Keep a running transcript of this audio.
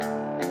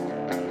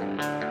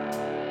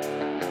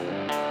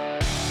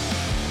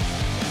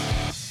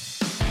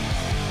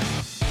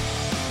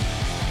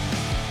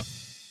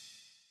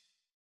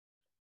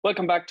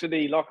Welcome back to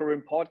the Locker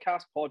Room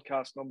Podcast,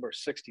 podcast number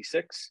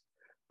 66,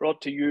 brought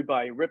to you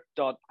by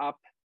Rip.app.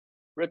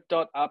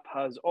 Rip.app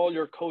has all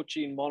your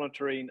coaching,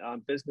 monitoring,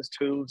 and business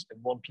tools in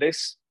one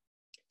place.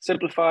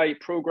 Simplify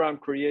program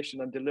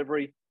creation and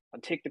delivery,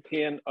 and take the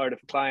pain out of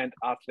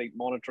client-athlete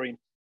monitoring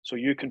so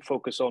you can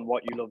focus on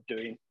what you love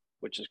doing,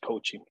 which is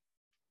coaching.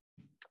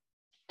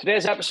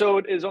 Today's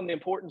episode is on the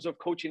importance of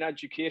coaching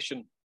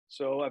education.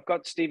 So I've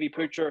got Stevie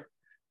Poocher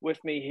with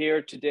me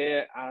here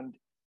today, and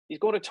he's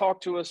going to talk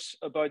to us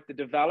about the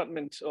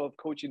development of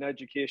coaching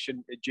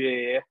education at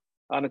GAA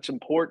and its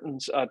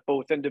importance at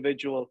both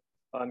individual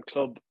and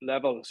club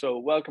level. So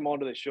welcome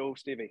onto the show,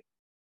 Stevie.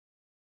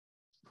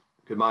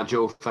 Good man,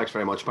 Joe. Thanks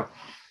very much, man.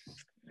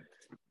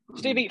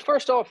 Stevie,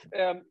 first off,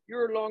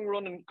 your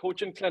long-running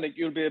coaching clinic,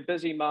 you'll be a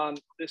busy man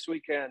this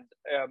weekend.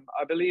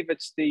 I believe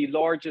it's the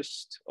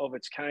largest of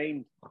its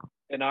kind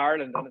in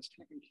Ireland, and it's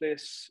taking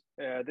place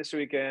this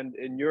weekend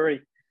in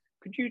Newry.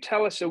 Could you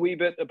tell us a wee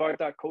bit about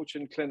that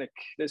coaching clinic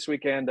this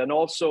weekend, and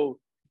also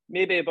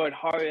maybe about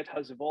how it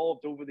has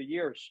evolved over the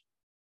years?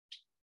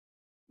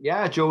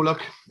 Yeah, Joe,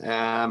 look,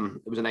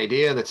 it was an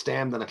idea that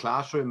stemmed in a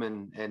classroom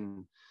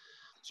in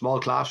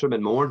small classroom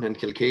in Mourne in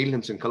Kilkeel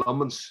in St.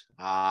 Columban's,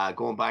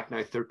 going back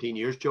now 13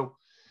 years, Joe.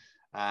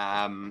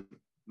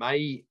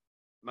 My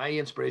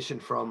inspiration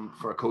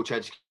for coach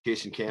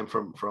education came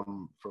from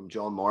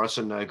John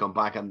Morrison. Now gone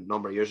back a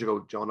number of years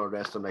ago. John, Lord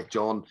rest him, like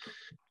John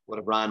would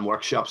have ran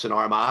workshops in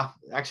Armagh,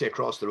 actually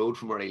across the road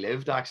from where he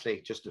lived,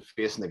 actually just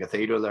facing the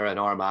cathedral there in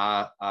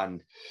Armagh,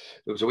 and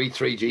there was a wee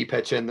 3G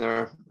pitch in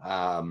there.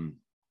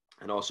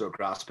 And also a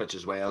grass pitch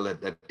as well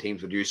that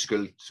teams would use,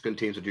 school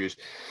teams would use.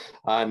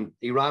 And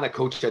he ran a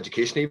coach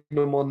education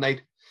evening one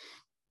night.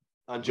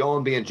 And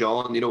John, being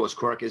John, you know, as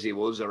quirky as he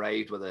was,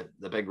 arrived with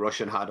the big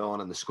Russian hat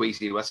on and the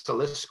squeezy whistle.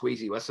 This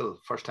squeezy whistle,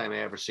 first time I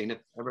ever seen it.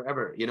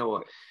 Ever. You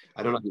know,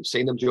 I don't know if you've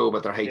seen them, Joe,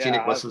 but they're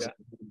hygienic whistles. Yeah.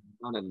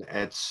 And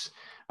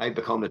I've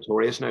become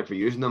notorious now for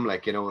using them.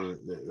 Like, you know,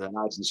 the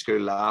lads in school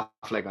laugh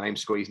like I'm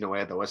squeezing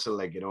away at the whistle,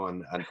 like, you know,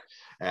 and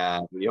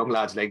the young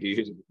lads like to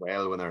use it as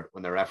well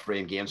when they're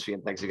refereeing games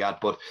and things like that.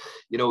 But,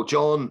 you know,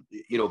 John,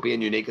 you know,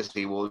 being unique as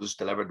he was,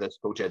 delivered this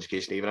coach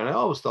education even. And I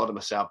always thought to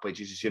myself, but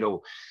Jesus, you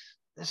know,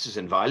 this is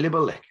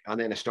invaluable. Like, and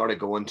then I started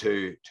going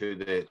to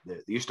they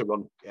used to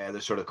run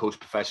the sort of coach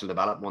professional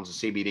development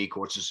ones, the CBD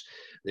courses.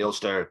 The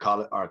Ulster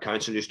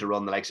Council used to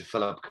run the likes of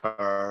Philip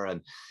Kerr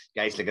and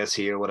guys like us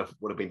here would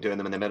have been doing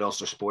them in the Mid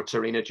Ulster Sports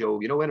Arena,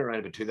 Joe. You know, in around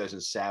about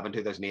 2007,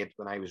 2008,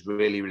 when I was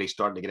really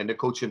starting to get into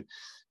coaching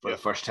for the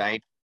first time.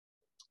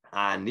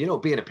 And, you know,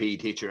 being a PE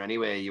teacher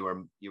anyway, you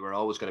were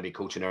always going to be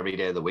coaching every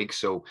day of the week.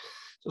 So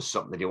just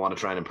something that you want to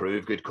try and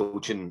improve. Good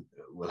coaching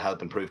will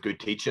help improve good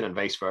teaching, and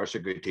vice versa.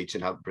 Good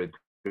teaching help improve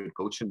good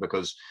coaching,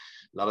 because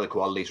a lot of the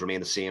qualities remain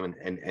the same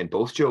in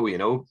both, Joe, you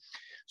know.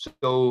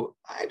 So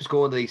I was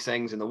going to these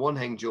things, and the one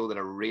thing, Joe, that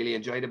I really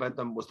enjoyed about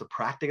them was the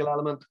practical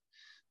element.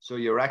 So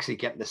you're actually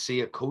getting to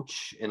see a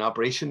coach in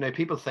operation. Now,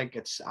 people think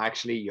it's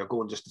actually you're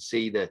going just to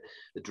see the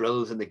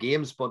drills and the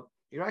games, but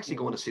you're actually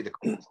going to see the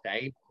coach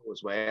style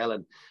as well,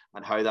 and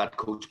how that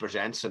coach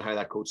presents and how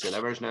that coach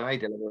delivers. Now, I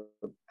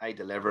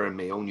deliver in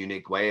my own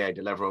unique way. I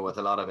deliver with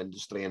a lot of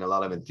industry and a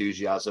lot of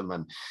enthusiasm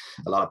and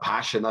a lot of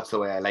passion. That's the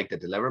way I like to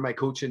deliver my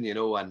coaching, you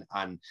know.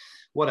 And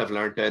what I've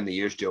learned down the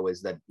years, Joe,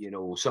 is that, you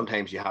know,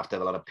 sometimes you have to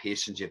have a lot of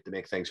patience. You have to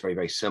make things very,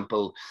 very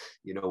simple,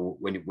 you know,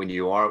 when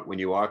you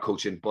are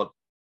coaching. But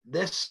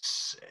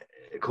this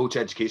coach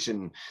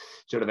education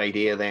sort of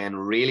idea then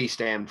really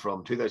stemmed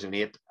from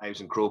 2008. I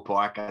was in Croke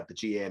Park at the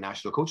GAA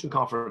National Coaching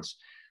Conference,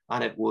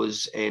 and it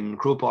was in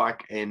Croke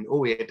Park in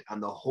 2008,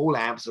 and the whole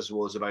emphasis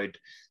was about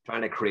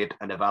trying to create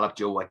and develop,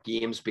 Joe, a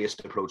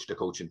games-based approach to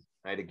coaching,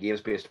 right? A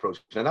games-based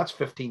approach. Now, that's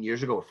 15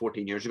 years ago or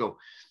 14 years ago.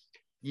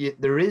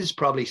 There is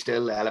probably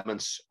still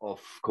elements of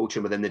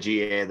coaching within the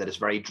GAA that is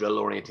very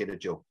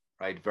drill-orientated, Joe,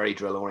 right? Very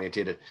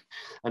drill-orientated.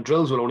 And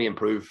drills will only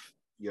improve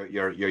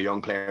your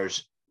young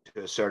players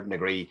to a certain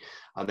degree,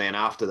 and then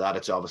after that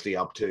it's obviously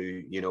up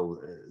to, you know,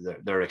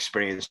 their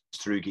experience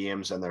through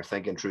games and their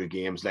thinking through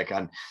games. Like,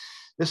 and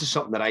this is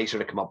something that I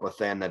sort of come up with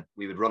then, that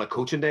we would run a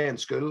coaching day in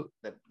school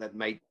that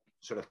might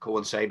sort of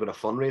coincide with a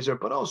fundraiser,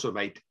 but also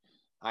might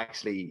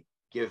actually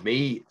give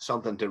me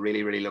something to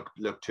really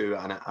look to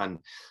and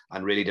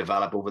really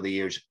develop over the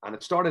years. And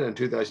it started in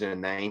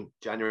 2009,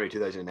 January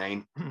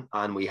 2009,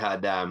 and we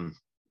had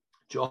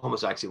John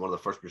was actually one of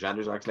the first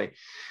presenters, actually,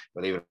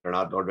 believe it or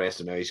not. Lord rest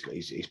him now,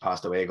 he's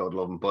passed away, God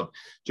love him. But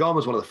John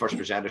was one of the first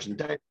presenters, and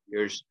down the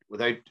years,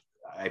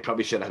 I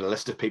probably should have had a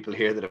list of people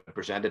here that have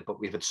presented, but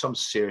we've had some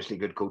seriously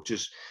good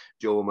coaches,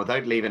 Joe, and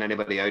without leaving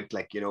anybody out,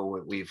 like, you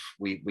know,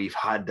 we've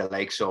had the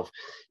likes of,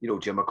 you know,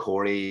 Jim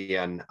McCorry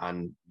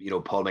and you know,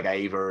 Paul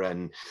McIver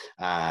and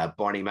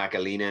Barney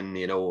McAleenan,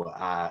 you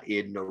know,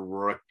 Aidan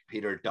O'Rourke,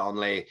 Peter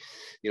Donnelly,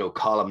 you know,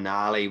 Colin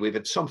Nally. We've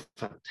had some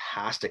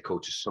fantastic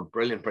coaches, some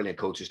brilliant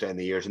coaches down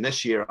the years. And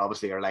this year,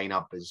 obviously, our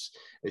lineup is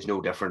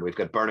no different. We've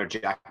got Bernard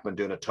Jackman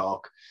doing a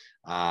talk.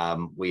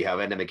 We have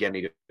Enda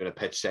McGinley doing a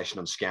pitch session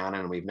on scanning,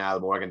 and we've Niall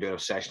Morgan doing a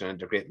session on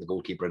integrating the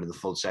goalkeeper into the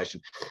full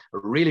session. A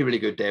really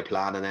good day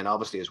plan. And then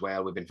obviously as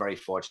well, we've been very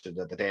fortunate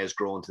that the day has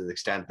grown to the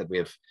extent that we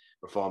have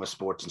Performance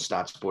Sports and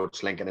Stat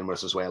Sports linking in with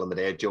us as well on the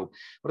day, Joe.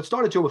 But it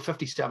started, Joe, with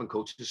 57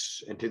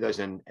 coaches in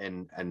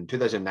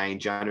 2009,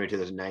 January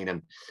 2009,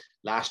 and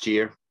last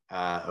year,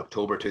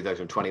 October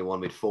 2021,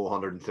 we had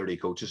 430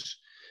 coaches.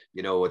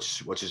 You know,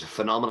 which is a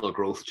phenomenal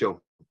growth,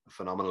 Joe.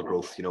 Phenomenal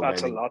growth. You know,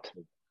 that's a lot.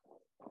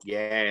 Yeah,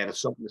 and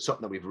it's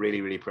something that we've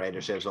really, really prided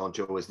ourselves on,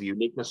 Joe, is the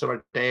uniqueness of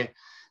our day.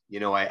 You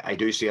know, I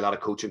do see a lot of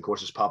coaching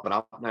courses popping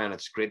up now, and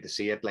it's great to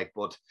see it. Like,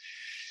 but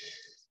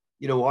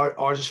you know,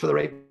 ours is for the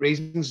right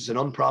reasons. It's an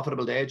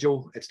unprofitable day,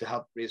 Joe. It's to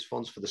help raise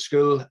funds for the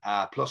school.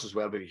 Plus, as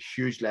well, we have a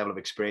huge level of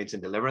experience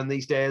in delivering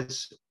these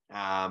days.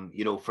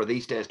 You know, for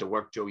these days to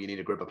work, Joe, you need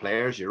a group of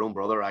players. Your own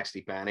brother,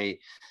 actually, Penny,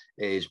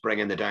 is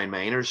bringing the down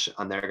minors,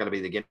 and they're going to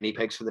be the guinea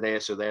pigs for the day.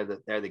 So they're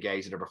the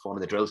guys that are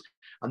performing the drills,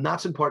 and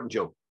that's important,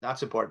 Joe.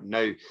 That's important.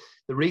 Now,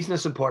 the reason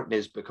it's important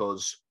is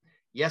because,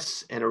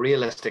 yes, in a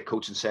realistic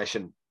coaching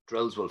session,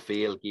 drills will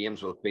fail,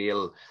 games will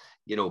fail,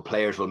 you know,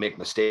 players will make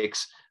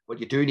mistakes, but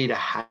you do need a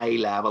high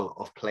level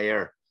of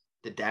player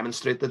to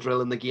demonstrate the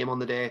drill in the game on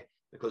the day,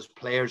 because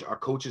players or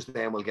coaches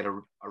then will get a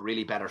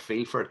really better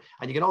feel for it.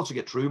 And you can also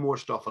get through more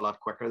stuff a lot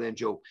quicker then,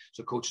 Joe.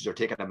 So coaches are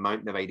taking a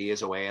mountain of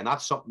ideas away. And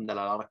that's something that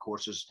a lot of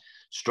courses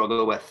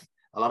struggle with.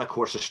 A lot of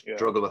courses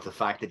struggle with the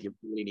fact that you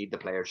really need the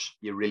players.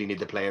 You really need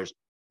the players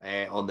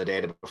on the day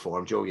to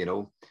perform, Joe, you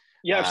know.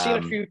 Yeah,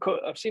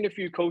 I've seen a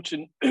few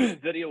coaching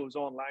videos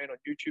online on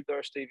YouTube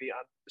there, Stevie,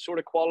 and the sort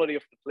of quality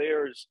of the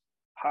players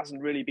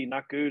hasn't really been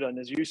that good. And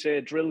as you say,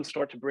 drills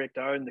start to break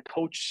down, the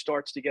coach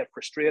starts to get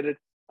frustrated,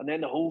 and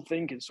then the whole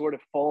thing can sort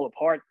of fall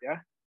apart.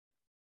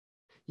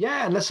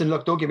 Yeah, and listen,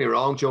 look, don't get me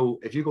wrong, Joe.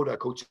 If you go to a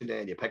coaching day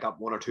and you pick up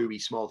one or two wee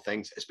small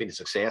things, it's been a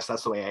success.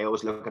 That's the way I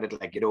always look at it.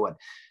 Like, you know, and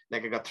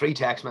like I got 3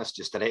 text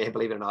messages today,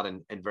 believe it or not,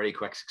 in very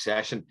quick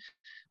succession.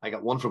 I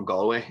got one from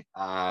Galway.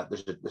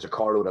 There's a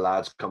carload of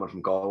lads coming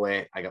from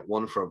Galway. I got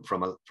one from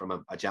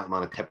a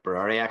gentleman in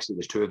Tipperary. Actually,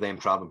 there's 2 of them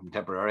traveling from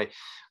Tipperary,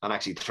 and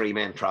actually 3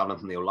 men traveling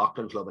from the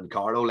O'Loughlin Club in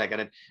Carlow. Like,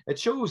 and it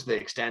shows the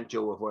extent,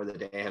 Joe, of where the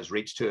day has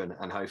reached to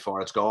and how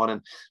far it's gone.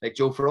 And like,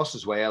 Joe, for us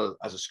as well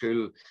as a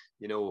school,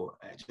 you know,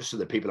 just so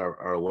that people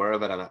are aware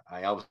of it, and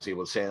I obviously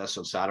will say this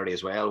on Saturday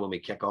as well when we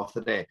kick off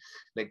the day.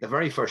 Like, the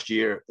very first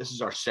year, this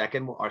is our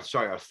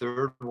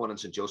third one in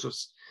St.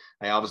 Joseph's.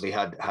 I obviously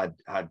had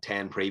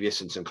 10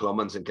 previous in St.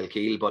 Clements and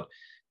Kilkeel, but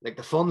like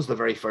the funds the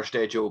very first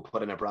day, Joe,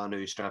 put in a brand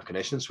new strength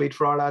conditioning suite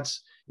for our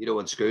lads, you know,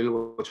 in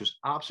school, which was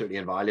absolutely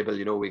invaluable.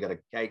 You know, we got a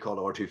guy called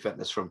R2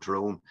 Fitness from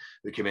Tyrone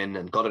who came in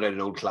and got it out of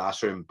an old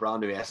classroom, brand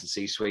new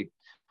S&C suite.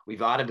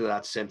 We've added to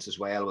that since as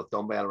well with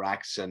dumbbell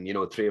racks and, you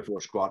know, 3 or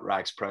 4 squat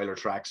racks, prowler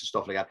tracks and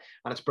stuff like that.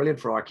 And it's brilliant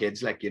for our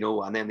kids, like, you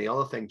know. And then the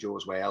other thing, Joe,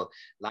 as well,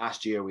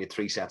 last year we had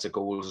 3 sets of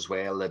goals as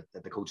well that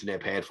the coaching day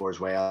paid for as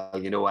well,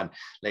 you know, and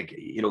like,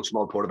 you know,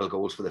 small portable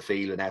goals for the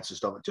field and nets and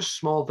stuff. Just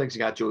small things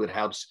like that, Joe, that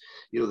helps,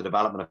 you know, the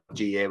development of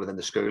GA within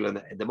the school.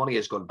 And the money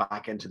is going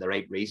back into the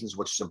right reasons,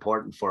 which is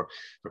important for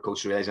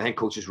coaches to realize. I think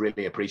coaches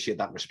really appreciate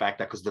that and respect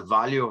that, because the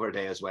value of our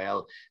day as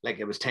well, like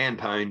it was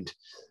 £10,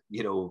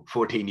 you know,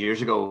 14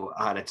 years ago,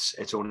 and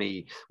it's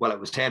only, well, it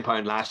was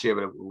 £10 last year,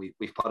 but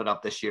we've put it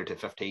up this year to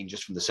 15,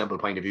 just from the simple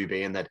point of view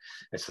being that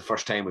it's the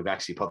first time we've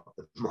actually put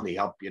the money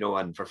up, you know.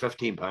 And for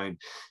 £15,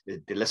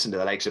 to listen to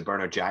the likes of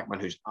Bernard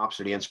Jackman, who's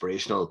absolutely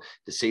inspirational,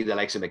 to see the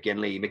likes of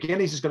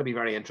McGinley's is going to be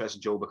very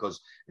interesting, Joe,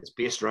 because it's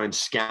based around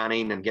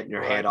scanning and getting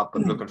your head up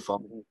and looking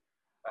fun,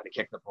 trying to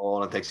kick the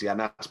ball and things like that. And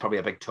that's probably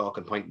a big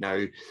talking point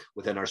now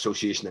within our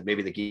association, that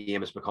maybe the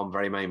game has become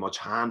very, very much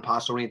hand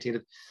pass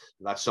orientated.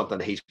 That's something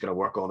that he's going to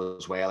work on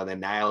as well. And then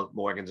Niall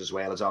Morgan's as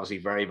well is obviously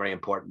very, very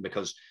important,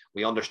 because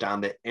we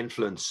understand the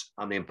influence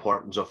and the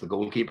importance of the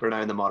goalkeeper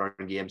now in the modern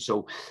game.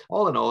 So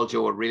all in all,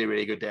 Joe, a really,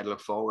 really good day to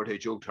look forward to.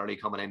 Joe Turley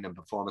coming in and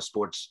Performance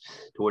Sports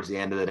towards the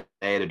end of the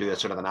day to do a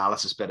sort of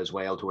analysis bit as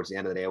well towards the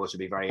end of the day, which would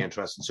be very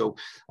interesting. So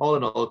all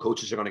in all,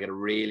 coaches are going to get a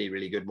really,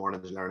 really good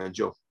morning's learning,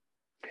 Joe.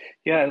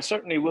 Yeah, it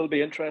certainly will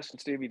be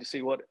interesting, Stevie, to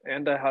see what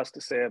Enda has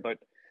to say about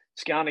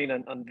scanning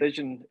and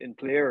vision in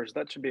players.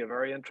 That should be a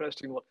very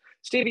interesting one.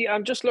 Stevie,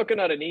 I'm just looking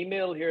at an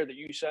email here that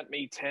you sent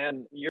me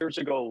 10 years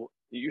ago.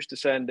 You used to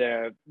send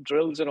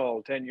drills and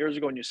all 10 years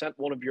ago, and you sent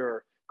one of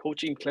your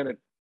coaching clinic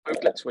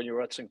outlets when you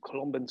were at St.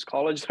 Columban's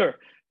College there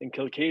in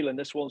Kilkeel, and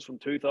this one's from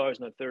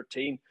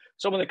 2013.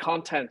 Some of the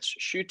contents: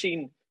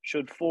 shooting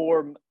should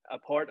form a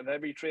part of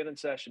every training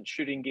session,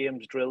 shooting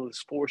games,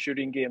 drills, 4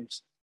 shooting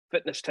games,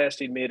 fitness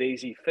testing made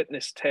easy,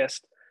 fitness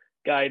test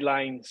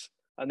guidelines.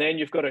 And then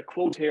you've got a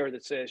quote here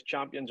that says,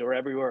 champions are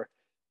everywhere.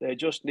 They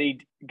just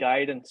need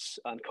guidance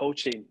and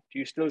coaching. Do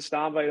you still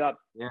stand by that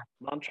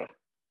mantra?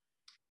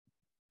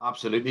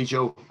 Absolutely,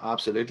 Joe.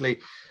 Absolutely.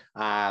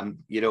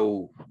 You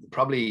know,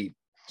 probably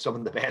some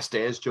of the best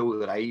days, Joe,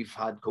 that I've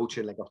had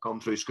coaching. Like, I've come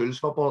through schools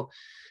football.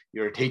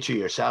 You're a teacher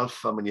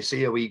yourself, and when you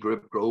see a wee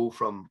group grow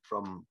from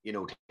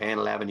 10,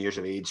 11 years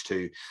of age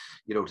to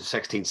to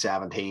 16,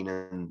 17,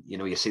 and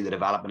you see the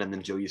development in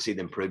them, Joe, you see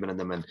the improvement in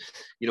them. And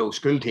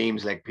school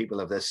teams, like, people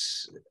have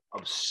this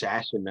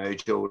obsession now,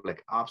 Joe,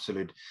 like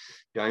absolute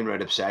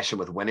downright obsession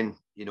with winning,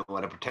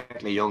 at a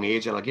particularly young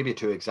age. And I'll give you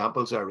two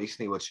examples there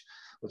recently which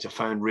I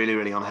found really,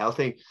 really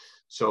unhealthy.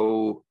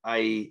 So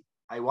I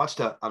watched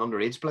an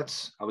underage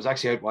blitz. I was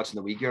actually out watching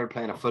the wee girl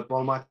playing a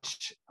football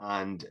match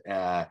and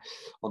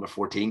under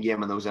 14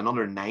 game, and there was an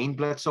under 9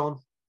 blitz on.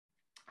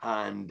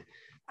 And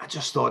I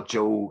just thought,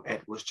 Joe,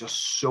 it was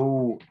just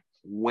so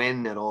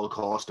win at all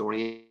cost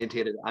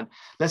orientated. And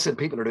listen,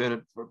 people are doing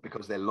it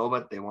because they love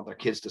it. They want their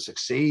kids to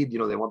succeed.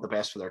 They want the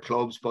best for their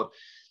clubs. But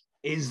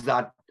is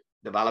that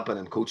developing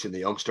and coaching the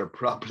youngster?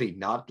 Probably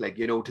not. Like,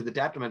 to the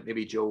detriment,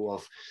 maybe, Joe,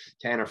 of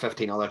 10 or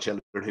 15 other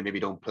children who maybe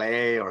don't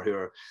play or who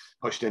are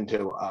pushed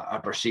into a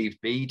perceived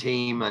B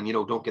team and,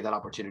 don't get that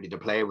opportunity to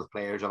play with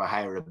players of a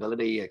higher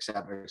ability, et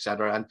cetera, et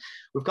cetera. And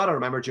we've got to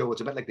remember, Joe,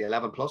 it's a bit like the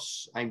 11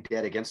 plus. I'm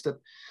dead against it.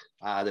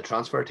 The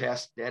transfer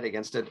test, dead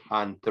against it.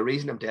 And the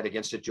reason I'm dead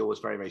against it, Joe, is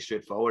very, very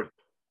straightforward.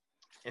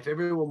 If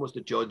everyone was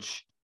to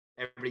judge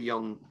every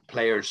young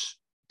player's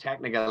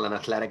technical and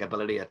athletic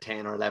ability at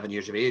 10 or 11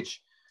 years of age,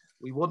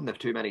 we wouldn't have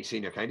too many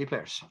senior county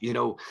players.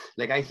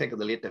 Like, I think of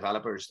the late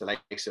developers, the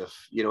likes of,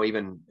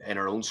 even in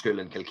our own school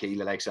in Kilkeel,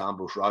 the likes of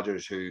Ambrose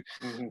Rogers, who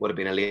would have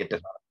been a late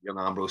young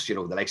Ambrose, the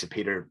likes of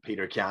Peter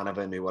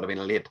Canavan, who would have been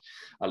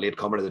a late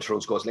comer to the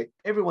Tyrone Schools. Like,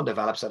 everyone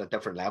develops at a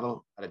different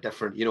level, at a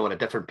different, at a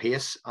different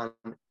pace. And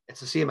it's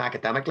the same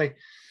academically.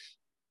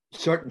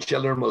 Certain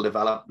children will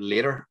develop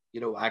later,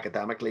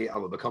 academically, and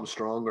will become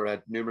stronger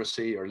at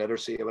numeracy or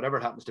literacy or whatever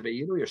it happens to be.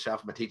 Yourself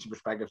from a teaching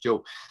perspective,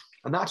 Joe.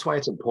 And that's why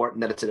it's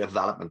important that it's a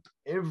development.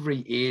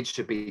 Every age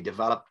should be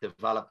developed.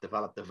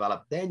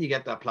 Then you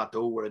get that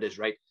plateau where it is,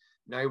 right,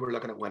 now we're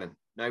looking at winning.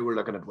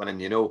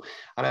 And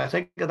I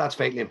think that's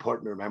vitally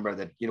important to remember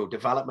that,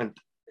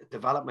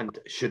 development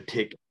should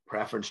take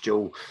preference,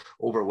 Joe,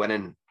 over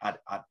winning at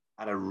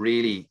a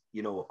really,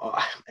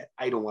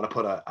 I don't want to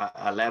put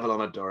a level on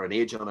it or an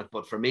age on it,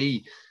 but for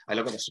me, I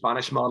look at the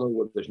Spanish model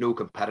where there's no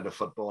competitive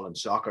football and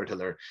soccer till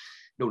they're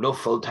no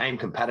full-time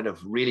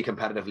really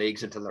competitive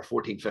leagues until they're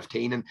 14,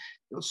 15. And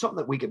it's something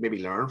that we could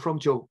maybe learn from,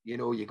 Joe.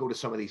 You go to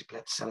some of these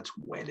blitz and it's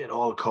win at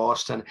all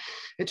costs. And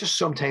it just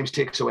sometimes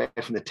takes away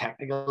from the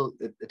technical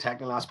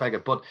aspect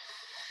of it. But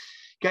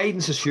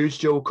guidance is huge,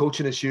 Joe.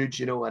 Coaching is huge,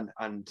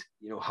 and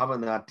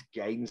having that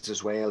guidance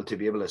as well to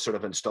be able to sort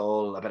of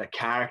install a bit of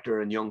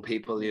character in young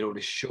people,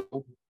 to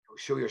show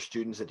your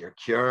students that you're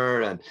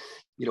cure and,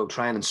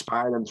 try and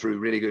inspire them through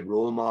really good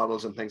role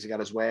models and things like that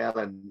as well.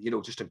 And,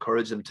 just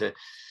encourage them to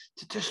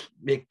just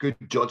make good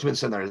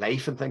judgments in their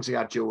life and things like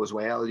that, Joe, as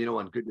well,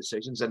 and good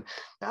decisions. And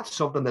that's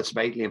something that's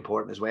vitally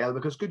important as well,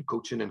 because good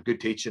coaching and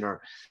good teaching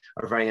are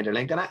very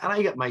interlinked. And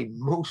I get my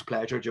most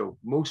pleasure, Joe,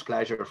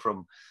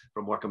 from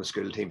working with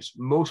school teams,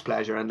 most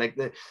pleasure. And like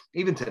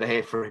even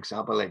today, for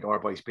example, like our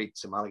boys beat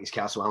St. Malachy's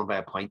Castlewellan by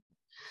a point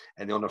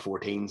in the under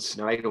 14s.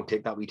 Now, I don't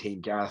take that wee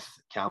team, Gareth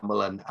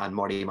Campbell and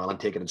Marty Mallon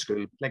take it in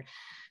school. Like,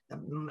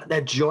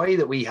 the joy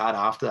that we had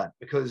after that,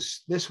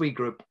 because this wee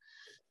group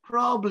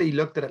probably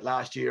looked at it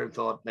last year and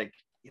thought, like,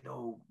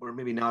 we're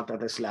maybe not at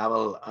this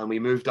level, and we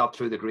moved up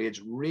through the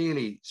grades,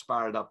 really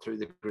spiraled up through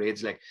the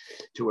grades, like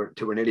to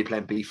we're nearly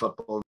playing B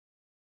football.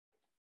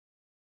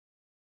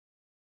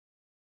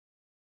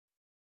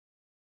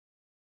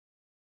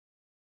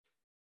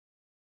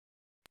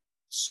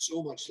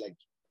 So much like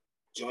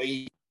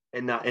joy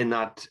in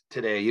that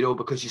today,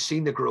 because you've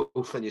seen the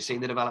growth and you've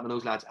seen the development of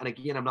those lads. And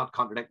again, I'm not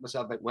contradicting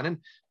myself about winning.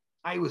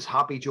 I was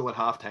happy, Joe, at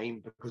half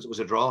time because it was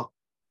a draw.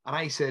 And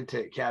I said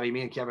to Kevin,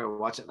 me and Kevin were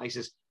watching, and I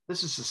says,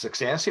 this is a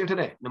success here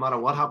today. No matter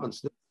what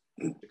happens, this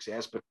is a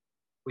success, but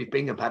we've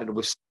been competitive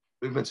with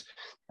movements.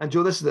 And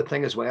Joe, this is the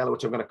thing as well,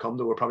 which I'm going to come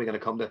to, we're probably going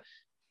to come to,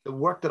 the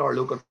work that our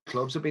local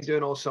clubs have been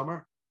doing all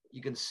summer.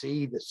 You can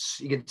see this,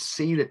 you can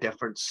see the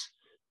difference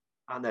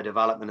and the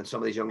development in some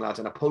of these young lads.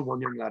 And I pulled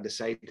one young lad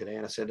aside today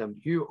and I said to him,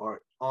 you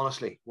are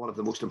honestly one of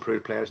the most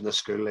improved players in this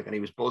school. Like, and he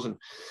was buzzing,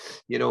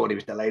 and he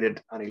was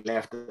delighted, and he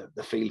left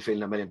the field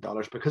feeling $1 million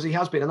because he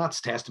has been, and that's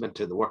testament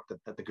to the work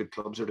that the good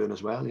clubs are doing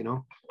as well,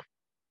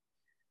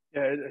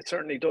 Yeah, it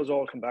certainly does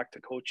all come back to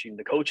coaching.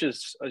 The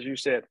coaches, as you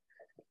said,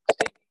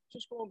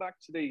 just going back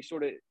to the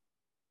sort of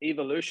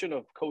evolution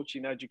of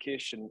coaching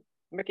education,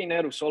 Mickey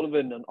Ned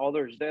O'Sullivan and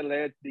others, they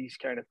led these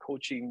kind of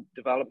coaching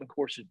development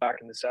courses back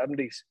in the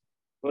 70s.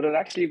 But it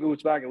actually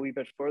goes back a wee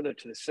bit further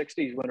to the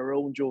 60s when our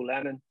own Joe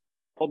Lennon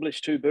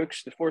published 2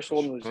 books. The first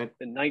one was in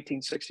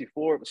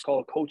 1964. It was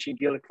called Coaching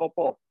Gaelic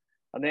Football.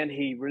 And then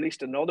he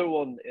released another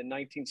one in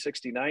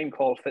 1969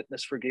 called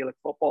Fitness for Gaelic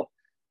Football.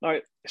 Now,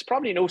 it's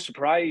probably no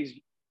surprise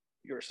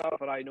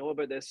yourself and I know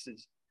about this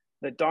is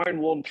that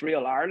Down won 3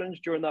 All-Irelands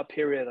during that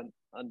period.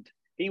 And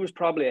he was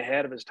probably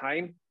ahead of his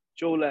time,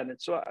 Joe Lennon.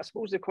 So I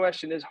suppose the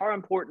question is, how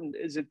important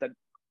is it that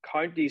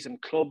counties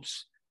and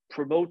clubs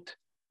promote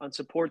and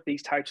support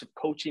these types of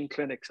coaching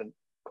clinics and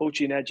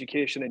coaching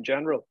education in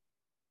general?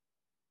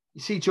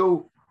 You see,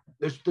 Joe,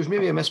 there's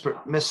maybe a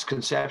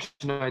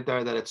misconception out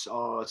there that it's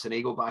an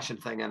ego bashing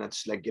thing, and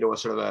it's like, a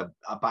sort of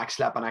a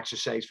backslapping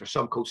exercise for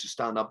some coaches to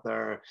stand up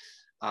there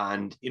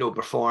and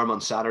perform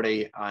on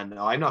Saturday. And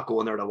I'm not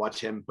going there to watch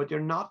him, but you're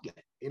not.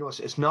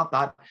 It's not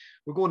that.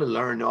 We're going to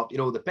learn up.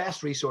 The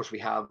best resource we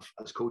have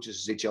as coaches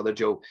is each other,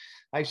 Joe.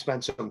 I've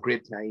spent some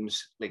great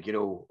times,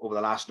 over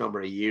the last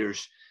number of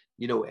years,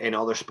 in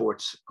other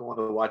sports, going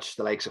to watch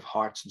the likes of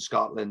Hearts in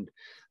Scotland,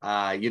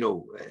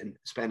 and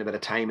spend a bit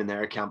of time in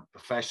their camp,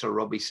 professional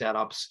rugby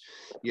setups,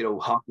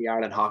 hockey,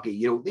 Ireland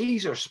hockey.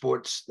 These are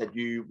sports that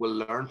you will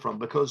learn from,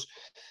 because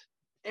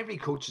every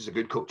coach is a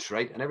good coach,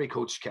 right? And every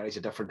coach carries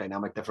a different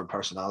dynamic, different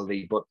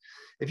personality. But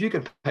if you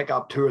can pick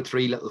up 2 or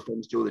 3 little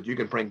things, Joe, that you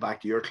can bring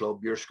back to your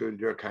club, your school,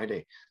 your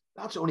county,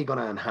 that's only going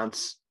to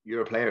enhance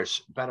your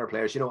players, better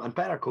players, and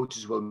better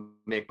coaches will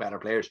make better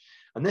players.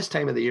 And this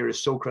time of the year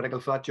is so critical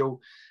for that,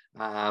 Joe.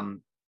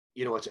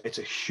 It's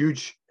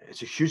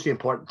a hugely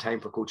important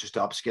time for coaches to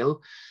upskill.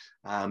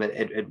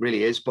 It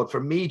really is. But for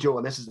me, Joe,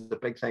 and this is the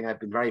big thing I've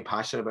been very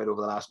passionate about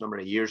over the last number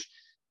of years,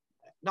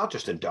 not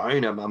just in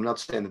Down. I'm not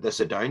saying that this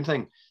is a Down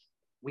thing.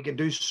 We can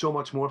do so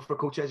much more for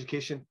coach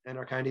education in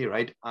our county,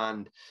 right?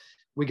 And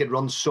we could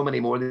run so many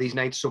more of these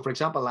nights. So, for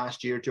example,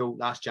 last year, Joe,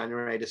 last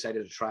January, I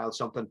decided to trial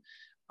something,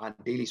 and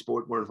Daily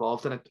Sport were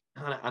involved in it,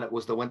 and it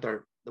was the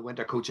winter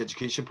coach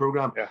education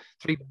program. Yeah.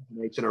 3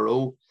 nights in a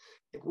row.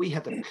 We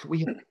had the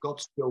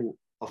guts, Joe,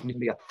 of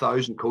nearly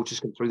 1,000 coaches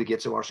come through the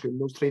gates of our school in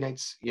those 3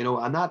 nights,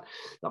 and that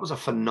was a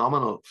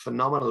phenomenal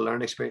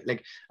learning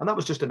experience. And that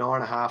was just an hour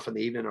and a half in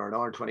the evening, or an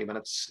hour and 20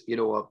 minutes,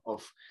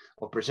 of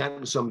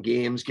presenting some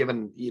games,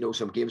 giving,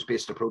 some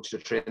games-based approach to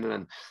training,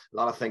 and a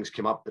lot of things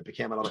came up that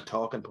became a lot of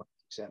talking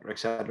points, et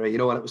cetera, and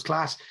it was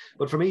class.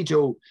 But for me,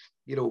 Joe,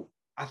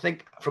 I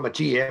think from a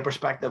GA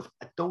perspective,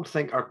 I don't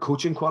think our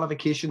coaching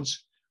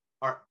qualifications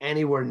are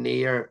anywhere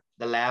near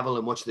the level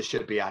in which they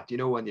should be at,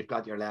 when you've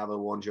got your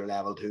level 1s, your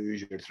level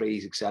 2s, your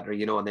 3s, etc.,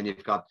 and then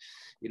you've got,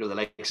 the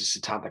likes of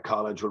Satanta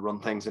College will run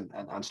things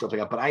and stuff like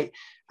that. But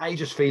I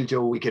just feel,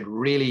 Joe, we could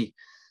really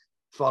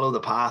follow the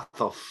path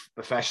of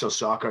professional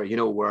soccer,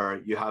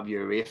 where you have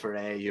your UEFA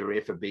A, your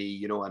UEFA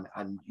B,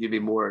 and you'd be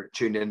more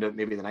tuned into it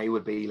maybe than I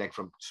would be,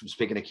 from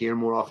speaking to Kieran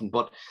more often.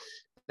 But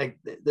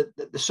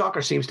the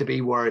soccer seems to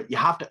be where you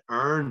have to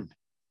earn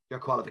your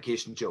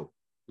qualification, Joe.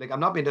 I'm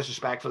not being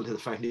disrespectful to the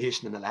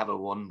foundation and the level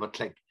 1, but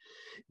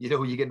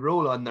you can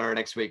roll on there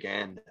next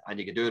weekend, and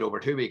you can do it over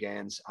 2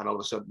 weekends, and all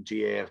of a sudden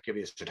GA give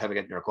you a certificate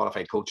and you're a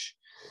qualified coach.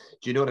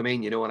 Do you know what I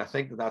mean? And I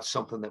think that that's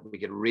something that we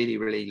could really,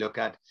 really look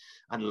at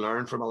and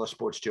learn from other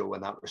sports, Joe,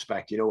 in that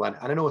respect. And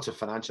I know it's a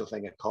financial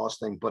thing, a cost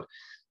thing, but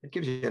it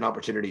gives you an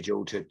opportunity,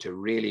 Joe, to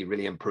really,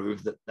 really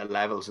improve the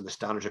levels and the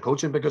standards of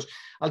coaching. Because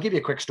I'll give you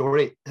a quick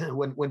story.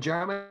 When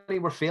Germany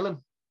were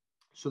failing,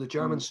 so the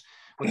Germans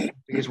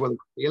is where they were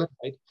failing,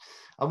 right?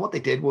 And what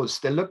they did was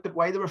they looked at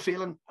why they were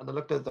failing, and they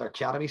looked at their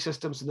academy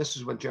systems. And this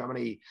is when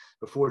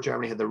before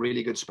Germany had the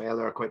really good spell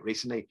there quite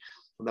recently,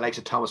 when the likes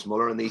of Thomas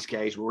Muller and these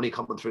guys were only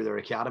coming through their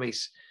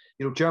academies.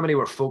 Germany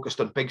were focused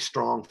on big,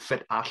 strong,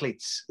 fit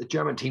athletes. The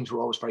German teams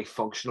were always very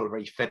functional,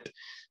 very fit,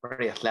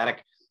 very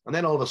athletic. And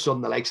then all of a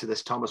sudden, the likes of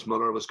this Thomas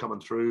Muller was coming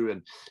through,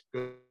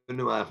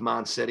 and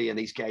Man City and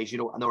these guys,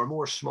 and they were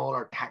more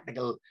smaller,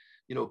 tactical,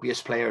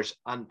 base players.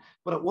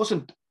 But it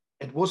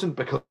wasn't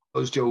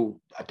because,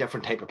 Joe, a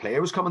different type of player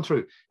was coming through.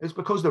 It was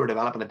because they were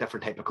developing a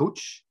different type of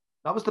coach.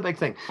 That was the big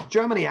thing.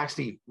 Germany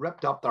actually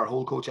ripped up their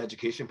whole coach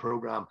education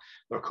program,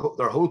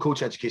 their whole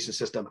coach education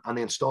system, and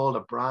they installed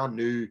a brand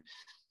new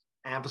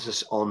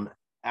emphasis on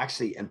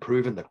actually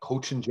improving the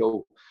coaching,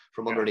 Joe,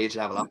 from underage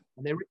level up.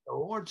 And they reaped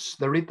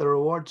the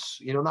rewards.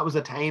 And that was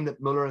the time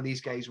that Muller and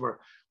these guys were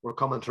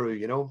coming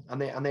through,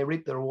 and they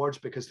reaped the rewards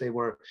because they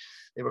were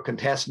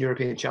contesting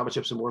European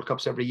championships and World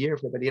Cups every year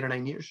for about 8 or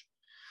 9 years.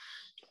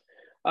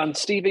 And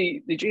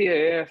Stevie, the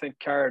GAA, I think,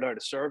 carried out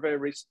a survey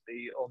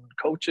recently on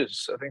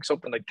coaches. I think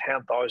something like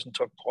 10,000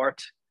 took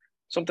part.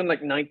 Something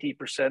like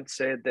 90%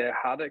 said they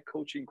had a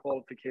coaching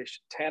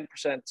qualification.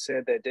 10%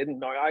 said they didn't.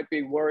 Now, I'd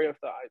be worried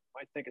if that.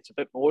 I think it's a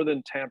bit more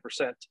than 10%.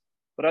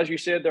 But as you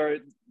said,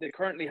 they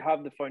currently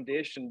have the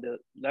foundation, the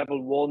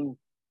level 1,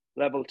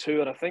 level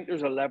 2, and I think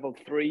there's a level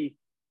 3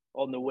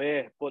 on the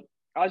way. But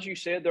as you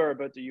said there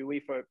about the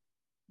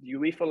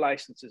UEFA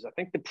licenses, I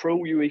think the pro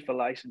UEFA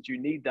license,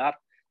 you need that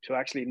to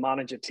actually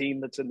manage a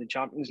team that's in the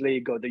Champions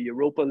League or the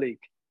Europa League.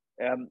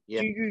 Do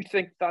you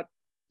think that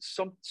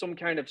some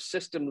kind of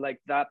system like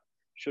that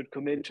should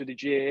come into the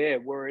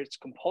GAA, where it's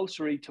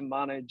compulsory to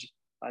manage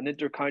an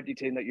inter-county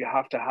team that you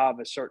have to have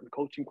a certain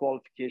coaching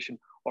qualification,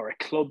 or a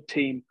club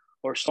team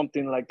or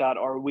something like that?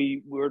 Or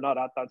we're not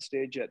at that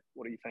stage yet?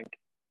 What do you think?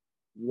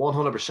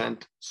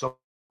 100%. Some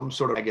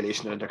sort of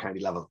regulation at inter-county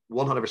level.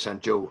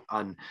 100%, Joe.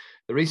 And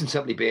the reason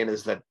simply being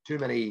is that too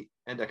many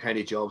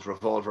inter-county jobs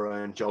revolve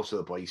around jobs for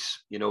the boys,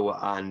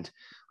 and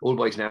Old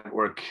Boys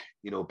Network,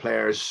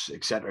 players,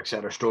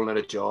 etc., strolling out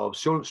of jobs,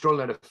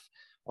 strolling out of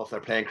of their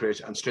playing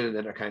careers and straight into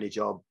an inter-county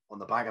job on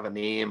the back of a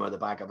name or the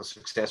back of a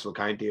successful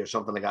county or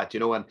something like that, you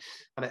know, and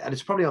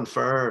it's probably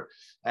unfair.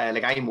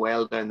 Like I'm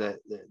well down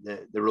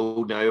the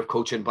road now of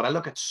coaching, but I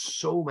look at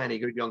so many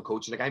good young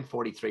coaches. Like I'm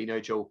 43 now,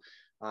 Joe,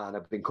 and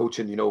I've been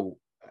coaching, you know,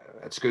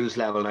 at schools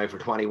level now for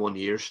 21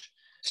 years.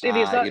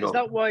 Stevie, is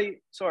that why?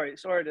 Sorry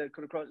to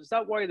cut across. Is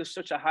that why there's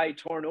such a high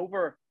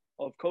turnover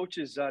of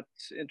coaches at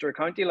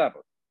inter-county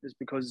level? Is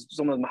because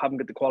some of them haven't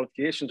got the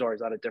qualifications, or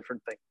is that a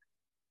different thing?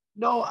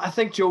 No, I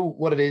think, Joe,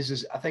 what it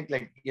is I think,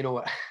 like, you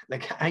know,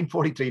 like I'm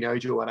 43 now,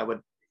 Joe, and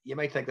you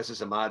might think this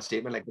is a mad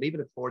statement, like, but even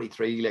at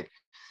 43, like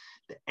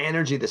the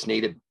energy that's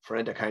needed for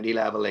inter-county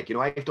level, like, you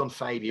know, I've done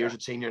 5 years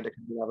at senior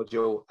inter-county level,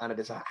 Joe, and it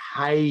is a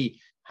high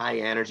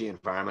energy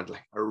environment,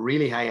 like a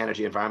really high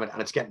energy environment,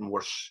 and it's getting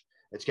worse.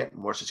 It's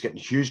getting worse. It's getting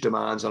huge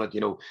demands on it.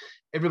 You know,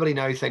 everybody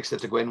now thinks that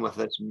to go in with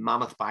this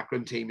mammoth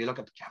backroom team. You look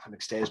at Kevin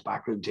McStay's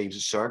backroom teams, a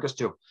circus,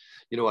 Joe.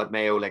 You know, at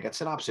Mayo, like it's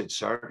an absolute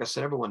circus,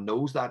 and everyone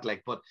knows that.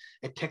 Like, but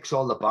it ticks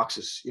all the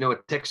boxes. You know,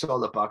 it ticks all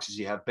the boxes.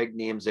 You have big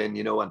names in.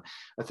 You know, and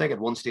I think at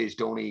one stage,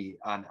 Donny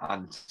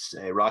and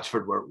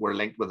Rochford were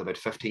linked with about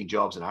 15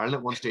 jobs in Ireland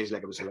at one stage.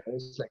 Like it was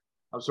hilarious. Like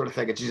I was sort of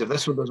thinking, geez, if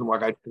this one doesn't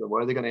work out,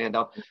 where are they going to end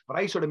up? But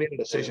I sort of made a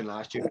decision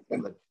last year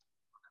that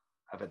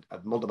I've had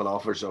multiple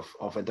offers of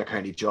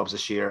inter-county jobs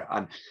this year,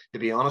 and to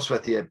be honest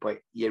with you, but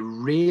you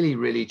really,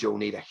 really, Joe,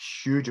 need a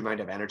huge amount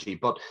of energy.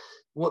 But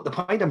what the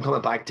point I'm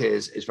coming back to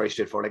is very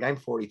straightforward. Like I'm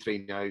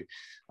 43 now, and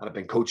I've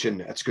been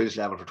coaching at schools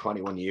level for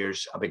 21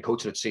 years. I've been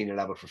coaching at senior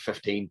level for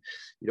 15.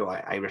 You know,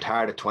 I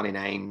retired at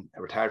 29. I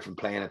retired from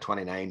playing at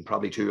 29,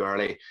 probably too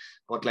early.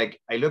 But like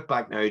I look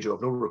back now, Joe,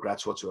 I've no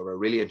regrets whatsoever. I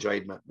really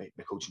enjoyed my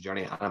coaching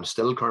journey, and I'm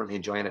still currently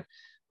enjoying it.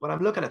 But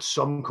I'm looking at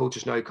some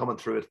coaches now coming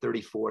through at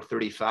 34,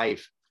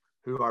 35.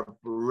 Who are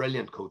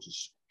brilliant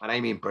coaches. And I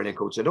mean brilliant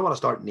coaches. I don't want to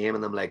start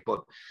naming them, like,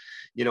 but,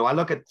 you know, I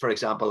look at, for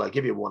example, I'll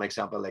give you one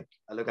example. Like,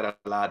 I look at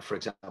a lad, for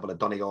example, at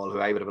Donegal, who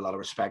I would have a lot of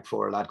respect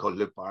for, a lad called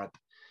Luke Barrett.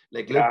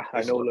 Like, yeah,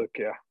 I know Luke,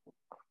 yeah.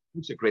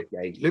 Luke's a great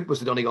guy. Luke was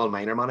the Donegal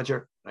minor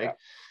manager, right? Yeah.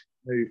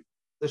 Now,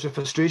 there's a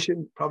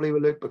frustration probably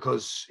with Luke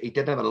because he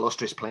didn't have an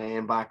illustrious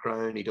playing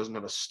background. He doesn't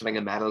have a string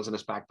of medals in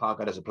his back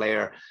pocket as a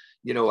player,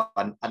 you know,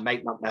 and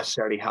might not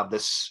necessarily have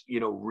this, you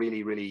know,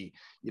 really, really,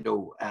 you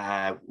know,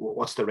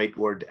 what's the right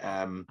word?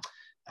 You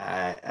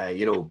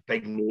know,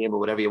 big name or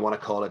whatever you want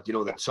to call it, you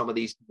know, that some of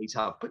these guys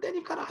have. But then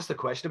you've got to ask the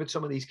question about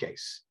some of these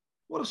guys.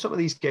 What have some of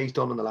these guys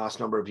done in the last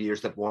number of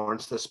years that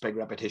warrants this big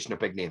reputation or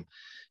big name,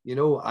 you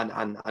know,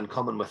 and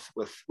coming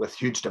with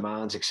huge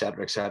demands, et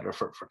cetera,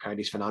 for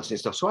counties financially and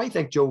stuff. So I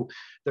think, Joe,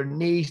 there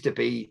needs to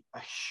be a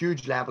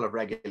huge level of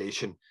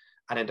regulation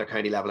at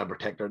inter-county level in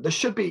particular. There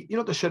should be,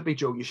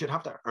 Joe, you should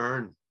have to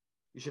earn,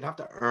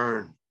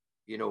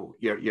 you know,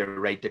 your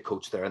right to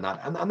coach there and that.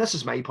 And this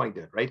is my point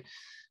there, right?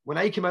 When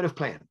I came out of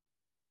playing,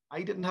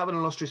 I didn't have an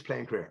illustrious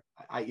playing career.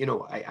 I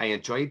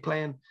enjoyed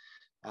playing.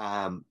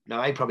 Now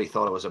I probably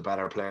thought I was a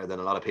better player than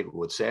a lot of people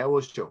would say I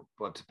was, Joe,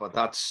 but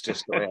that's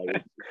just the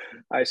way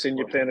I've seen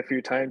you playing a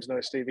few times now,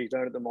 Stevie,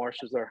 down at the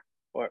marshes there.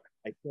 What?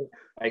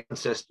 I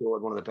insist, Joe,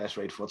 one of the best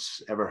right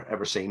foots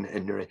ever seen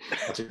in Newry.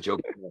 That's a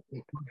joke.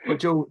 But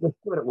Joe, that's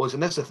what it was,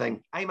 and that's the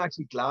thing. I'm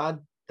actually glad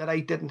that I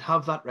didn't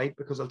have that right,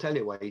 because I'll tell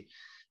you why.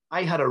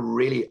 I had to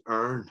really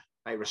earn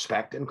my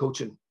respect in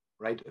coaching,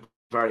 right?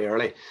 Very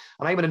early.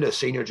 And I went into a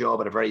senior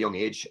job at a very young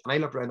age, and I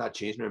looked around that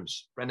changing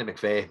rooms. Brendan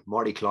McVeigh,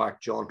 Marty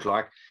Clark, John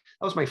Clark.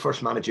 That was my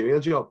first managerial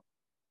job.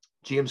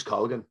 James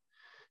Colgan.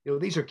 You know,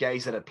 these are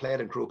guys that had played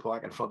in Croke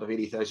Park in front of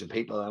 80,000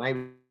 people, and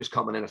I was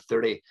coming in at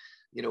 30,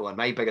 you know, and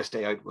my biggest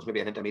day out was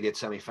maybe an intermediate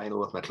semi-final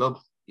with my club,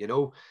 you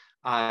know.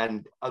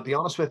 And I'll be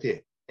honest with you,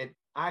 it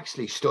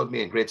actually stood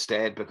me in great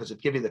stead, because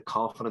it gave you the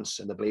confidence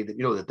and the belief that,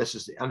 you know, that this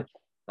is and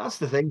that's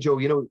the thing, Joe,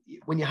 you know,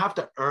 when you have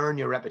to earn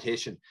your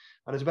reputation.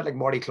 And it's a bit like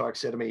Marty Clark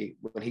said to me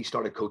when he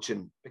started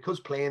coaching, because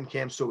playing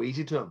came so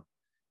easy to him,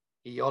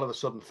 he all of a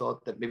sudden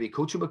thought that maybe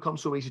coaching would come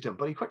so easy to him,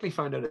 but he quickly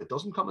found out it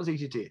doesn't come as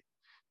easy to you,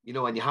 you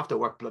know, and you have to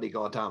work bloody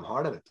goddamn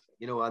hard at it,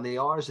 you know, and the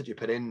hours that you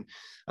put in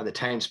and the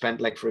time spent,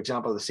 like, for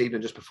example, this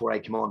evening, just before I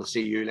came on to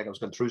see you, like I was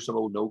going through some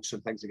old notes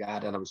and things like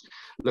that, and I was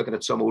looking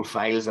at some old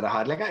files that I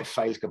had, like I have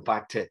files come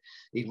back to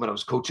even when I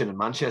was coaching in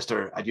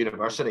Manchester at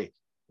university,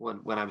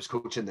 when I was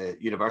coaching the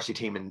university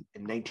team in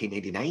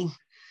 1989,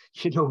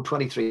 you know,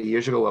 23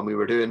 years ago, and we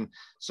were doing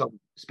some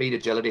speed,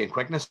 agility, and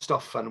quickness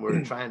stuff, and we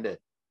were trying to,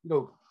 you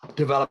know,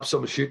 develop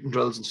some shooting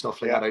drills and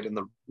stuff like that out in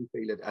the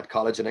field at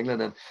college in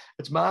England. And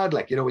it's mad,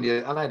 like, you know,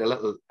 and I had a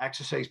little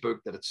exercise book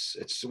that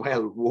it's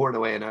well worn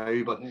away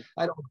now, but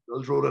I don't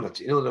drills wrote in it,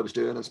 you know, that I was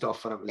doing and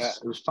stuff, and it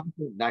was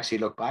fascinating to actually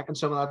look back on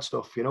some of that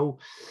stuff, you know.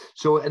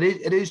 So it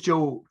is,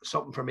 Joe,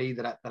 something for me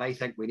that I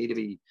think we need to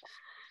be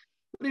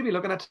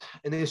looking at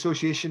in the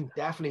association.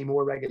 Definitely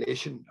more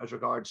regulation as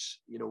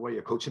regards, you know, where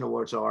your coaching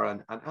awards are,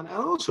 and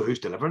also who's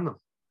delivering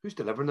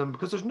them,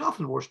 because there's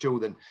nothing worse, Joe,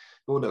 than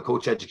going to a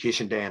coach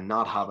education day and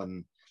not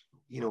having,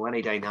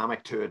 any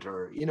dynamic to it,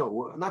 or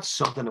and that's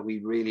something that we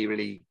really,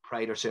 really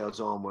pride ourselves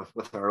on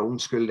with our own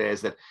school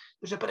days, that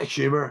there's a bit of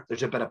humor,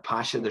 there's a bit of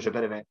passion, there's a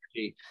bit of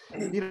energy,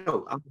 and there's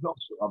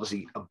also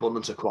obviously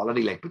abundance of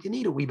quality, but you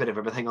need a wee bit of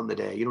everything on the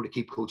day, to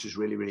keep coaches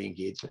really, really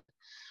engaged.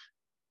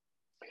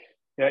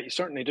 Yeah, you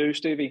certainly do,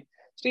 Stevie.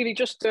 Stevie,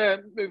 just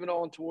moving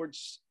on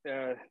towards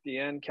the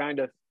end, kind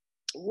of,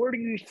 where do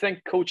you think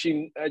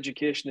coaching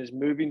education is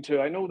moving to?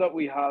 I know that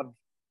we have,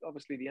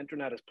 obviously, the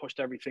internet has pushed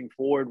everything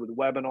forward with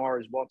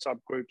webinars, WhatsApp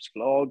groups,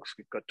 vlogs.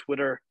 We've got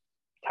Twitter,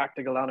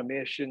 tactical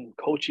animation,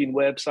 coaching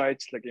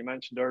websites, like you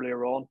mentioned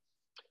earlier on.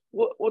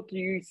 What do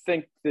you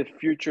think the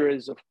future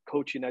is of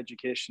coaching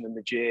education in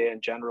the GAA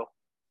in general?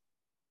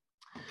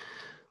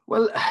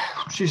 Well,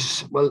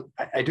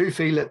 I do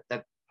feel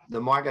that the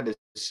market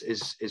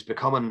is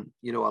becoming,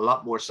 a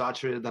lot more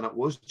saturated than it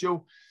was,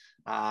 Joe.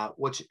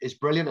 Which is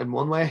brilliant in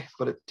one way,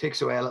 but it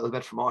takes away a little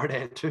bit from our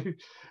day too,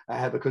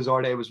 because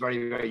our day was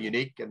very, very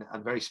unique and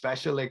very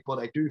special. But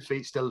I do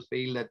still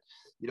feel that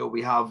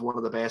we have one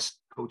of the best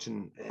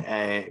coaching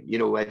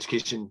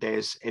education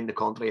days in the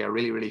country. I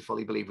really, really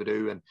fully believe we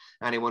do. And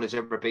anyone who's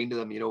ever been to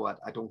them,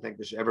 I don't think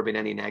there's ever been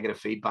any negative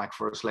feedback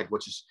for us,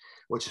 which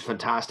is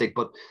fantastic.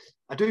 But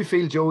I do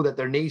feel, Joe, that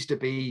there needs to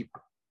be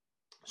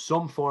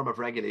some form of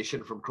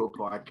regulation from Croke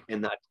Park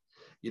in that.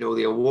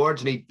 The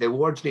awards need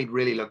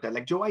really looked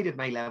at. Joe, I did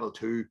my level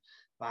 2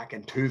 back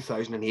in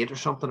 2008 or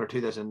something, or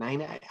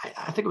 2009.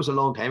 I think it was a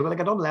long time ago. I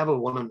done level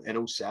 1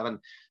 in 07.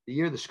 The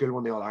year the school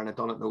won the All Ireland, I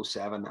done it in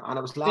 07. And I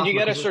was laughing. Did you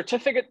get a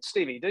certificate,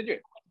 Stevie? Did you?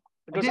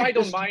 Because I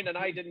don't mind, and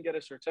I didn't get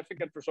a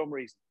certificate for some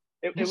reason.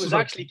 It was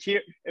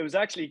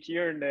actually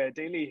Kieran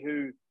Daly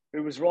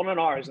who was running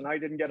ours, and I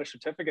didn't get a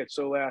certificate.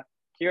 So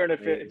Kieran,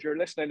 if you're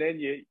listening in,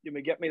 you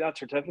may get me that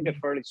certificate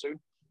fairly soon.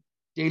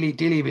 Daily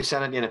be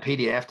sending you in a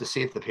PDF to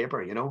save the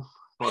paper,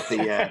 But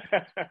the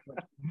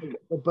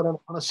but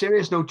on a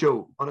serious note,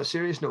 Joe. On a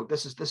serious note,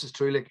 this is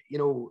true.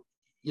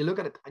 You look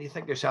at it and you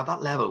think to yourself,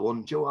 that level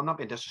 1, Joe. I'm not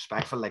being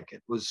disrespectful.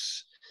 It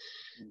was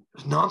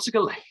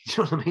nonsensical. You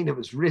know what I mean? It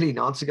was really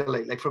nonsensical.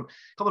 From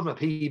coming from a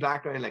PE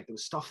background, there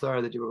was stuff there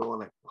that you were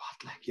going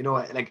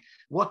what?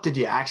 What did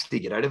you actually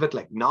get out of it?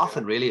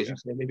 Nothing really. As you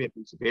say, maybe a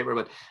piece of paper,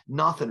 but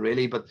nothing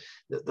really. But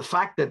the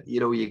fact that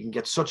you can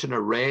get such an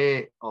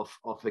array of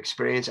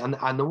experience, and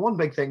the one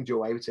big thing,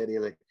 Joe, I would say to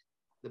you,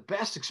 the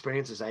best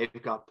experiences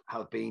I've got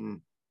have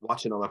been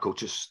watching other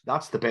coaches.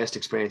 That's the best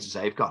experiences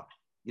I've got,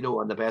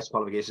 and the best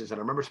qualifications. And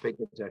I remember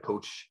speaking to a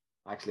coach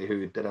actually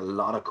who did a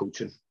lot of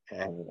coaching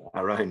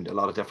around a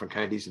lot of different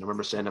counties, and I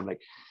remember saying, "I'm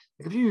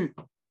if you,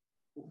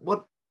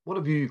 what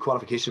have you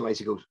qualification wise?"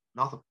 He goes,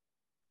 "Nothing,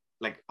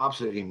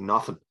 absolutely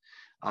nothing."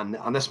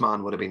 And this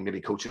man would have been maybe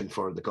coaching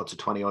for the guts of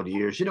 20 odd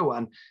years,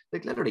 and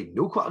literally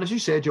no quality. And as you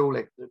said, Joe,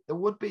 there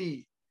would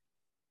be.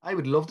 I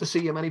would love to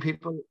see many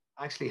people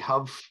actually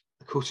have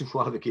coaching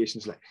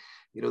qualifications,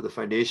 the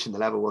foundation, the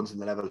level 1s and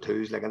the level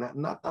 2s,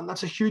 and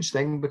that's a huge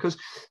thing, because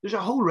there's a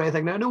whole array of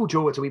things. Now, I know,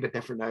 Joe, it's a wee bit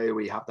different now,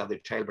 where you have to have the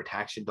child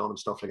protection done and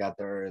stuff like that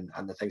there, and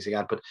the things like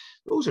that. But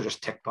those are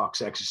just tick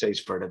box exercise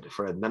for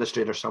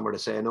administrators somewhere to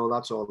say, no,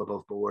 that's all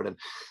above board, and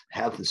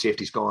health and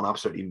safety's gone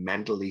absolutely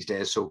mental these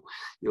days. So,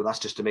 that's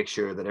just to make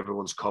sure that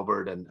everyone's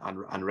covered and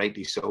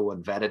rightly so,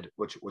 and vetted,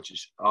 which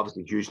is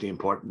obviously hugely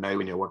important now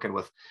when you're working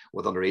with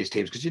underage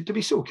teams, because you have to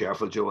be so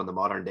careful, Joe, in the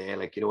modern day.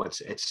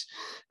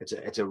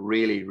 It's a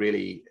really,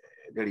 really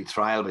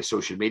trial by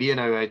social media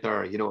now out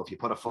there. If you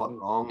put a foot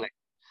wrong,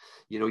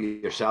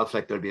 yourself,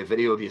 there'll be a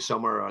video of you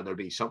somewhere, or there'll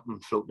be something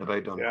floating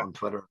about on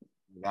Twitter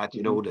that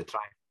to try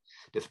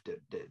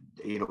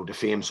to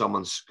defame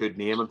someone's good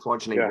name.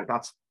 Unfortunately,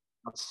 that's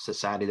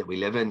society that we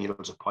live in.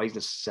 It's a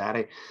poisonous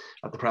society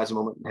at the present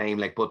moment in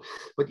time.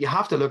 But you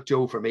have to look,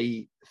 Joe. For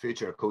me, the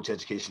future of coach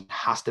education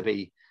has to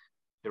be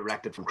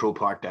directed from Croke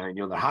Park down.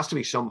 There has to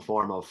be some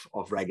form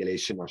of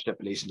regulation or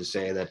stipulation to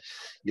say that,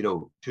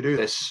 to do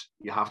this,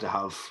 you have to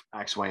have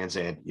X, Y, and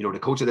Z. To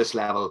coach at this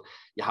level,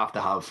 you have to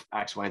have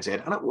X, Y, and Z.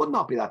 And it would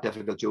not be that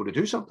difficult, Joe, to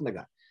do something like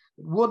that.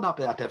 It would not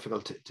be that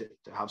difficult to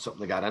have something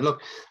like that. And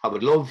look, I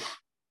would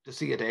love to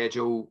see a day,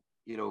 Joe,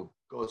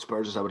 God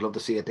Spurs, I would love to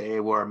see a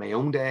day where my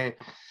own day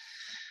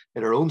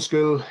in our own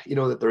school,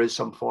 that there is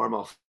some form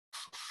of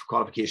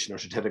qualification or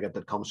certificate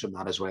that comes from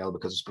that as well,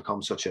 because it's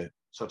become such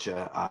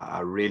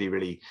a really,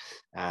 really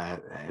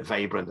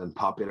vibrant and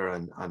popular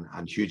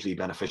and hugely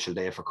beneficial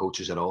day for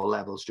coaches at all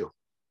levels, Joe.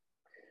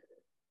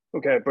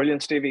 Okay,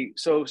 brilliant, Stevie.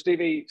 So,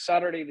 Stevie,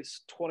 Saturday,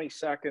 this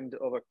 22nd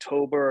of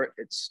October,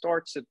 it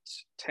starts at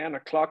 10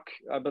 o'clock,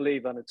 I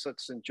believe, and it's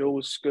at St.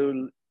 Joe's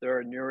School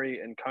there in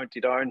Newry in County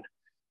Down.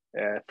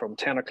 From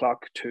 10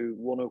 o'clock to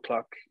 1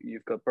 o'clock,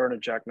 you've got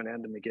Bernard Jackman,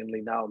 Enda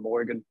McGinley, Niall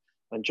Morgan,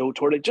 and Joe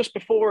Turley. Just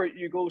before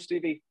you go,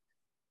 Stevie,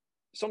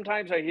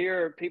 sometimes I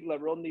hear people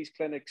that run these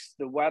clinics,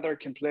 the weather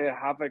can play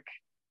havoc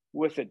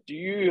with it. Do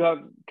you have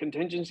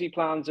contingency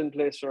plans in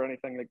place or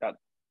anything like that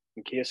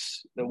in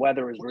case the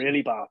weather is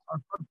really bad?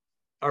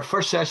 Our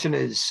first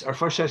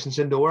session's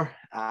indoor.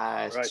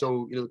 Right.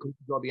 So the coaches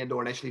will be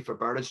indoor initially for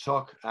Bernard's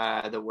talk.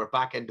 That we're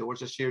back indoors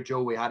this year,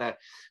 Joe. We had to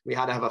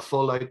have a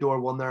full outdoor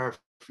one there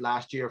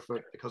last year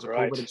because of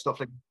COVID and stuff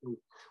like that. So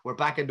we're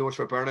back indoors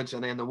for Bernard's.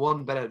 And then the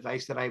one bit of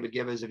advice that I would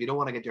give is if you don't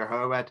want to get your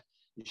hair wet,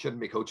 you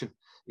shouldn't be coaching.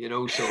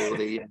 So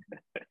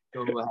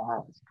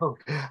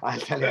I'll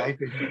tell you, I've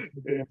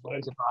been a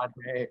bad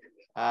day.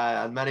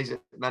 And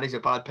many's a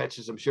bad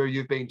pitches. I'm sure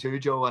you've been too,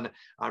 Joe. And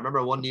I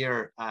remember one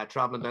year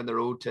traveling down the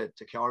road to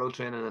Carlow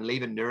training and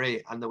leaving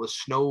Newry, and there was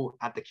snow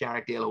at the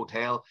Carrickdale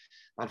Hotel.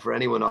 And for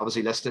anyone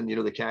obviously listening,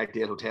 the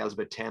Carrickdale Hotel is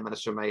about 10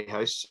 minutes from my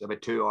house,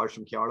 about 2 hours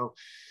from Carlow,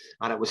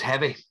 and it was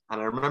heavy.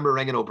 And I remember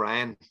ringing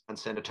O'Brien and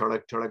saying to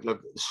Turlock,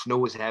 look, the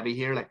snow is heavy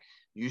here. Like,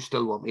 you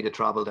still want me to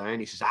travel down?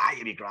 He says,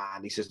 you'll be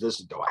grand. He says, this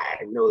is the way.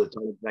 You'll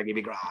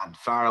be grand.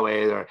 Far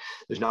away.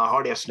 There's not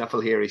hardly a sniffle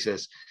here, he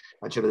says.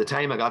 And so by the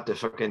time I got to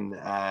fucking,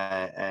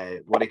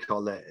 what do you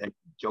call the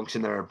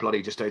junction there,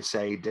 bloody just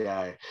outside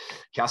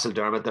Castle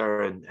Dermot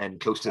there and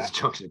close to the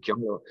junction of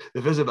Cumbernauld, the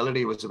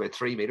visibility was about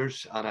 3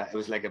 meters and it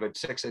was like about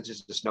 6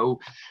 inches of snow.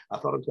 I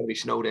thought it was going to be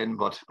snowed in,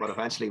 but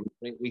eventually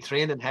we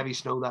trained in heavy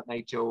snow that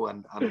night, Joe,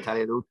 and I tell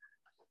you,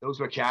 those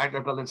were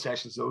character building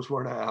sessions. Those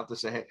weren't, I have to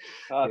say.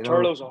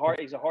 Turlow's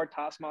he's a hard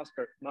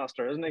taskmaster,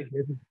 isn't he?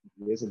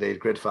 He is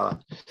indeed. Great fella.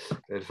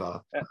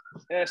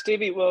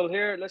 Stevie, well,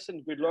 here,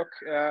 listen, good luck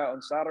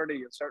on Saturday.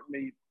 You'll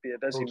certainly be a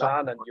busy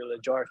man and you'll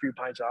enjoy a few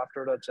pints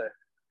after it, I'd say.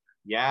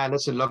 Yeah,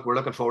 listen, look, we're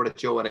looking forward to it,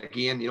 Joe. And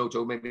again,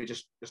 Joe, maybe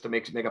just to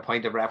make a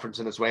point of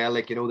referencing as well,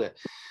 like,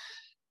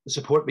 the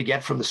support we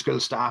get from the school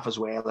staff as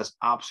well is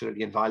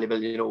absolutely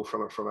invaluable,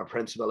 from our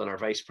principal and our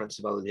vice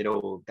principal,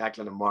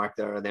 Declan and Mark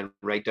there, and then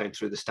right down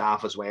through the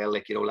staff as well.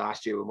 Like,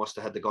 last year we must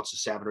have had the guts of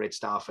 7 or 8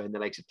 staff in, the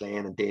likes of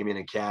Glenn and Damien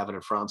and Kevin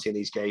and Francie and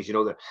these guys.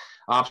 They're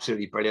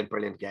absolutely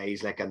brilliant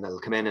guys. Like, and they'll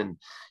come in and,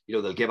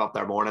 they'll give up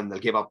their morning, they'll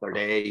give up their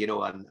day,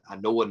 and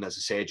no one, as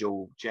I say,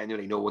 Joe,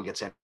 genuinely no one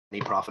gets any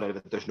profit out of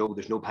it. There's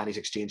no pennies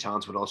exchange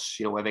hands with us.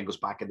 Everything goes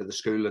back into the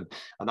school, and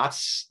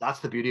that's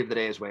the beauty of the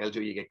day as well, Joe.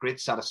 You get great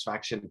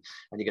satisfaction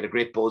and you get a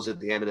great buzz at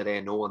the end of the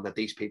day, knowing that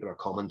these people are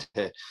coming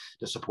to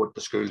support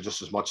the school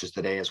just as much as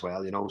the day as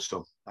well.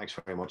 So thanks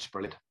very much.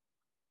 Brilliant.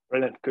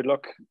 Good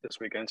luck this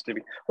weekend,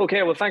 Stevie.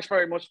 Okay, well, thanks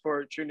very much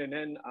for tuning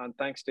in, and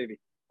thanks, Stevie.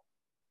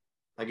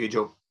 Thank you,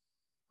 Joe.